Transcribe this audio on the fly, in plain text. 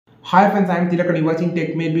Hi friends, I am Tilak and you are watching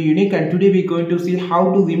Tech Made Me Unique, and today we are going to see how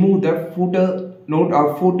to remove the footer note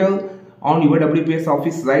or footer on your WPS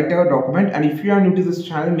Office Writer document. And if you are new to this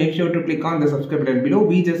channel, make sure to click on the subscribe button below.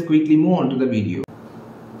 We just quickly move on to the video.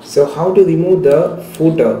 So how to remove the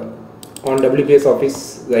footer on WPS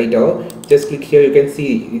Office Writer? Just click here. You can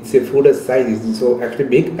see it's a footer size is so actually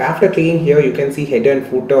big. After clicking here, you can see header and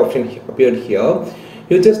footer option appeared here.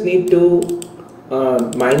 You just need to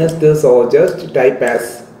minus this or just type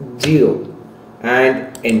as 0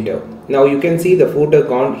 and enter. Now you can see the footer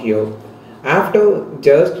gone here. After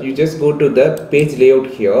you just go to the page layout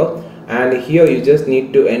here, and here you just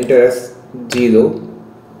need to enter as 0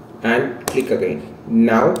 and click again.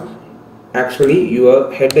 Now actually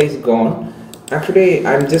your header is gone. Actually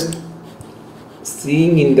I'm just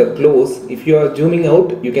seeing in the close. If you are zooming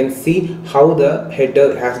out, you can see how the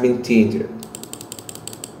header has been changed.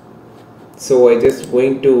 So I just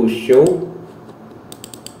going to show.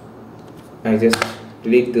 I just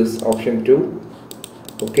delete this option too.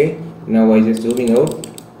 Okay, now I just zooming out.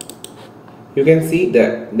 You can see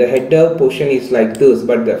that the header portion is like this,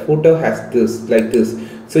 but the footer has this like this.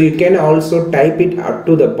 So you can also type it up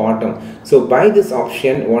to the bottom. So by this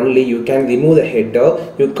option only you can remove the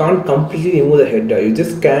header. You can't completely remove the header. You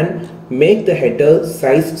just can make the header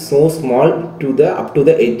size so small to the up to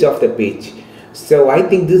the edge of the page. So I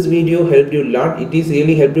think this video helped you a lot. It is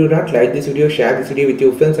really helped you a lot. Like this video, share this video with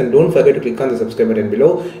your friends, and don't forget to click on the subscribe button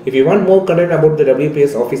below. If you want more content about the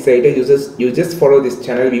WPS Office Writer, you just follow this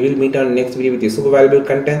channel. We will meet on next video with your super valuable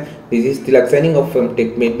content. This is Tilak signing off from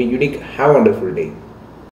Tech Made Me Unique. Have a wonderful day.